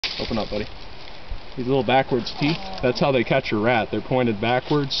Open up, buddy. These little backwards teeth, that's how they catch a rat. They're pointed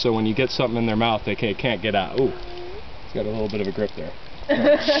backwards, so when you get something in their mouth, they can't get out. Ooh, it's got a little bit of a grip there.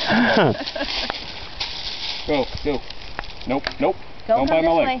 Go. Nope. Don't bite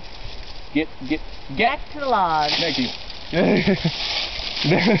my leg. Get. Back to the log. Thank you.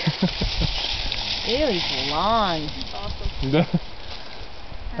 Ew, he's long. Awesome.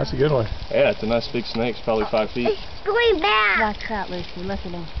 That's a good one. Yeah, it's a nice big snake. It's probably 5 feet. It's going back. Watch that, Lucy. Look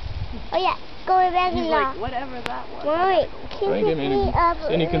at him. Oh yeah, going back He's now. like, whatever that was. Wait,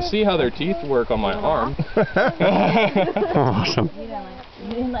 And you can see how their teeth work on my arm. Awesome. You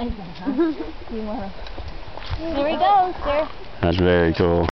didn't like that, huh? There he goes, sir. That's very cool.